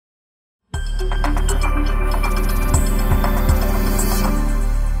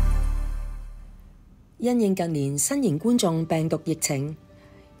因應近年新型冠狀病毒疫情，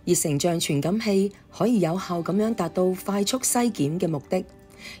熱成像傳感器可以有效咁樣達到快速篩檢嘅目的，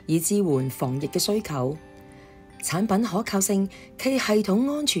以支援防疫嘅需求。產品可靠性暨系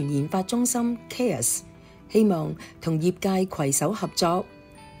統安全研發中心 CAiRS 希望同業界攜手合作，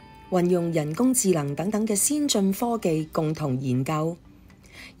運用人工智能等等嘅先進科技共同研究，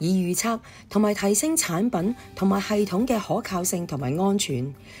以預測同埋提升產品同埋系統嘅可靠性同埋安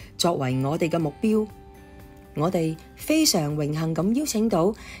全，作為我哋嘅目標。我哋非常榮幸咁邀請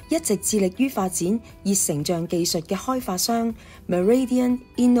到一直致力於發展熱成像技術嘅開發商 Meridian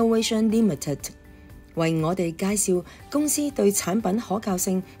Innovation Limited， 為我哋介紹公司對產品可靠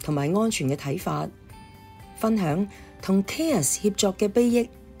性同埋安全嘅睇法，分享同 CAiRS 協作嘅裨益，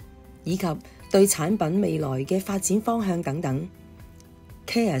以及對產品未來嘅發展方向等等。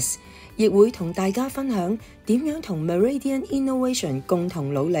CAiRS 亦會同大家分享點樣同 Meridian Innovation 共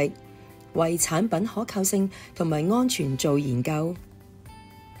同努力，為產品可靠性同埋安全做研究。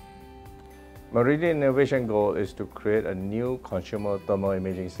Meridian Innovation goal is to create a new consumer thermal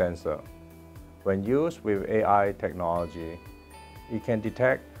imaging sensor. When used with AI technology, it can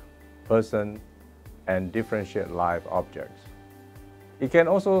detect person and differentiate live objects. It can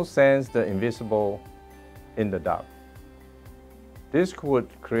also sense the invisible in the dark. This could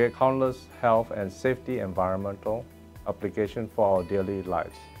create countless health and safety environmental applications for our daily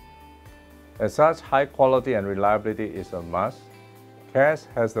lives. As such, high quality and reliability is a must. CAiRS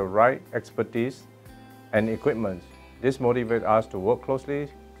has the right expertise and equipment. This motivates us to work closely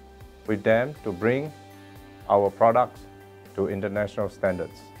with them to bring our products to international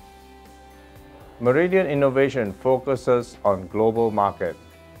standards. Meridian Innovation focuses on global market,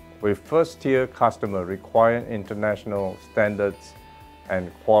 with first-tier customers requiring international standards and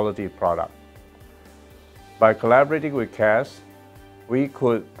quality product. By collaborating with CAiRS, we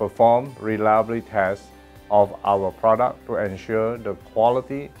could perform reliability tests of our product to ensure the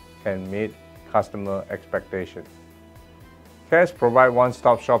quality can meet customer expectations. CAiRS provides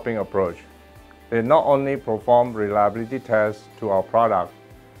one-stop shopping approach. They not only perform reliability tests to our product,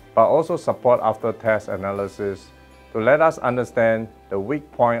 but also support after-test analysis to let us understand the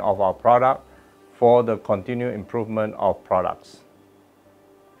weak point of our product for the continued improvement of products.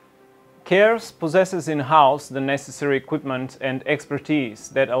 CAiRS possesses in-house the necessary equipment and expertise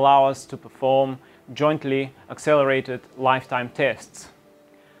that allow us to perform jointly accelerated lifetime tests.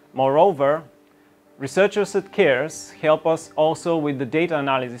 Moreover, researchers at CAiRS help us also with the data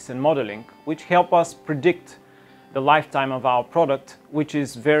analysis and modeling, which help us predict the lifetime of our product, which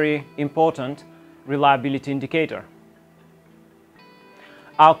is very important reliability indicator.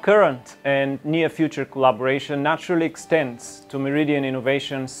 Our current and near-future collaboration naturally extends to Meridian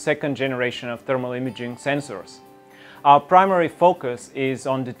Innovation's second generation of thermal imaging sensors. Our primary focus is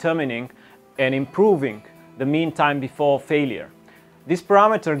on determining and improving the mean time before failure. This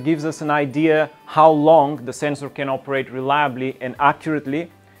parameter gives us an idea how long the sensor can operate reliably and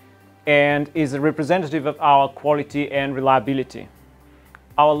accurately, and is a representative of our quality and reliability.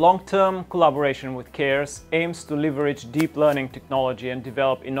 Our long-term collaboration with CAiRS aims to leverage deep learning technology and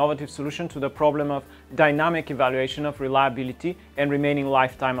develop innovative solutions to the problem of dynamic evaluation of reliability and remaining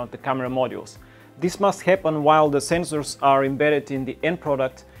lifetime of the camera modules. This must happen while the sensors are embedded in the end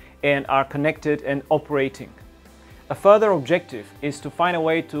product and are connected and operating. A further objective is to find a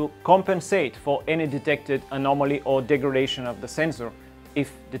way to compensate for any detected anomaly or degradation of the sensor,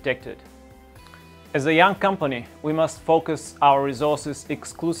 if detected. As a young company, we must focus our resources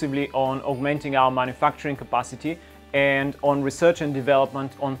exclusively on augmenting our manufacturing capacity and on research and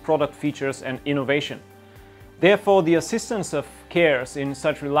development on product features and innovation. Therefore, the assistance of CAiRS in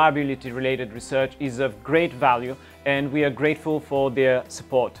such reliability-related research is of great value, and we are grateful for their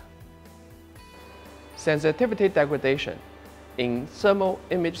support. Sensitivity degradation in thermal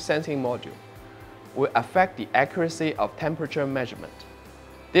image sensing module will affect the accuracy of temperature measurement.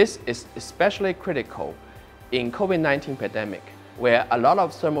 This is especially critical in COVID-19 pandemic, where a lot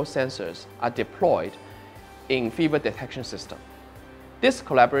of thermal sensors are deployed in fever detection system. This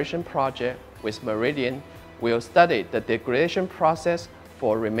collaboration project with Meridian will study the degradation process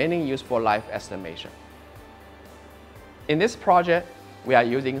for remaining useful life estimation. In this project, we are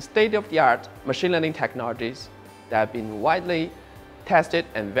using state-of-the-art machine learning technologies that have been widely tested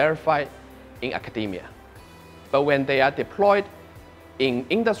and verified in academia. But when they are deployed in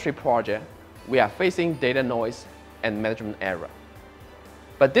industry project, we are facing data noise and management error.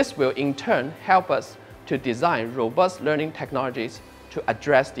 But this will in turn help us to design robust learning technologies to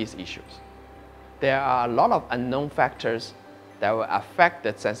address these issues. There are a lot of unknown factors that will affect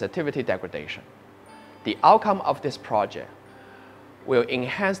the sensitivity degradation. The outcome of this project will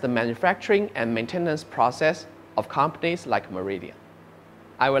enhance the manufacturing and maintenance process of companies like Meridian.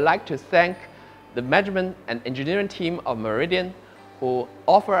 I would like to thank the management and engineering team of Meridian who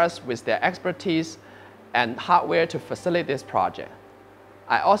offer us with their expertise and hardware to facilitate this project.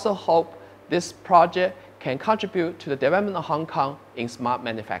 I also hope this project can contribute to the development of Hong Kong in smart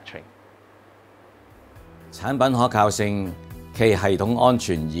manufacturing. 產品可靠性暨系統安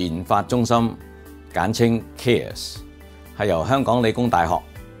全研發中心，簡稱 CAiRS， 係由香港理工大學、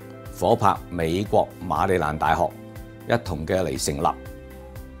夥拍美國馬里蘭大學一同嘅嚟成立。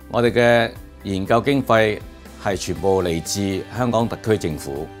我哋嘅研究經費係全部嚟自香港特區政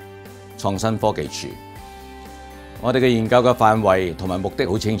府創新科技處。我哋嘅研究嘅範圍同埋目的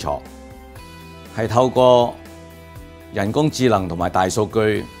好清楚，係透過人工智能同埋大數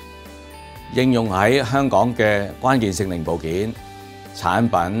據應用喺香港嘅關鍵性零部件、產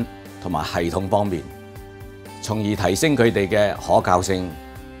品同埋系統方面，從而提升佢哋嘅可靠性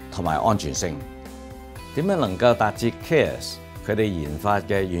同埋安全性。點樣能夠達至 CAiRS 佢哋研發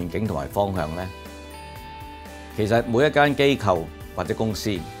嘅願景同埋方向呢？其實每一間機構或者公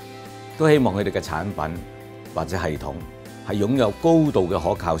司都希望佢哋嘅產品或者系統係擁有高度嘅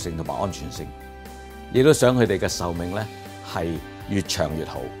可靠性同埋安全性，亦都想佢哋嘅壽命咧係越長越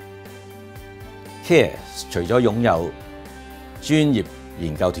好。CAiRS 除咗擁有專業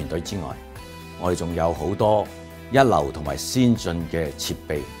研究團隊之外，我哋仲有好多一流同埋先進嘅設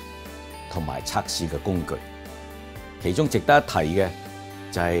備同埋測試嘅工具。其中值得一提嘅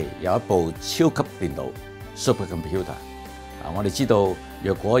就係有一部超級電腦 supercomputer。我哋知道，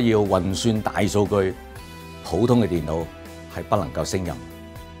若果要運算大數據，普通嘅電腦係不能夠勝任。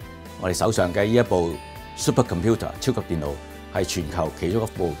我哋手上嘅呢一部 supercomputer 超級電腦係全球其中一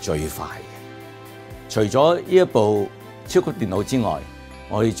部最快嘅。除咗呢一部超級電腦之外，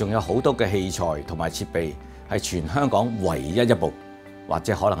我哋仲有好多嘅器材同埋設備係全香港唯一一部，或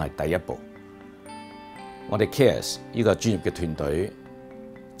者可能係第一部。我哋 CAiRS 呢個專業嘅團隊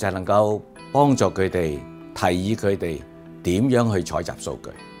就係能夠幫助佢哋，提議佢哋點樣去採集數據，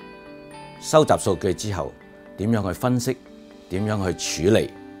收集數據之後點樣去分析，點樣去處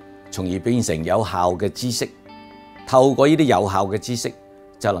理，從而變成有效嘅知識。透過呢啲有效嘅知識，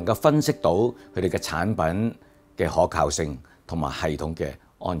就能夠分析到佢哋嘅產品嘅可靠性同埋系統嘅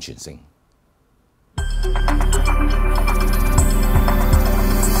安全性。